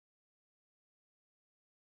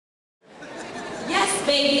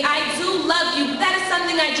Baby, I do love you. That is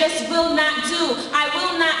something I just will not do. I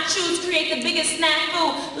will not choose to create the biggest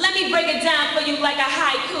snafu. Let me break it down for you like a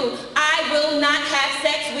haiku. I will not have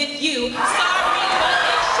sex with you. Sorry, but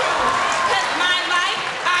it's true. Cause my life,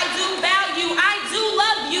 I do value. I do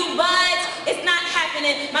love you, but it's not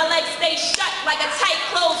happening. My legs stay shut like a tight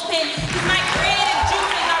clothespin. Cause my creative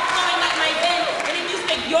juices are flowing like my vein. And if you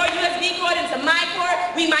stick your USB cord into my cord,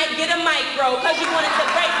 we might get a micro. Cause you wanted to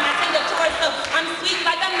break my tender torso. I'm sweet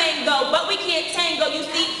like a mango, but we can't tango. You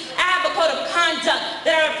see, I have a code of conduct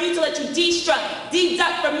that I refuse to let you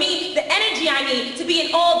deduct from me the energy I need to be in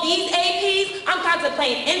all these APs. I'm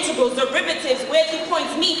contemplating integrals, derivatives, where 2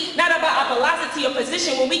 points meet, not about our velocity or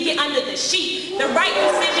position when we get under the sheet. The right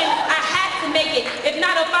decision, I had to make it. If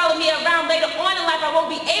not, it'll follow me around later on in life. I won't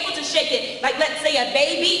be able to shake it. Like, let's say a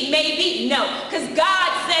baby, maybe, no. Because God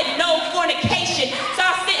said no fornication. So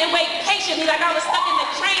I'll sit and wait patiently like I was stuck in the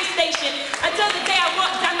train station until the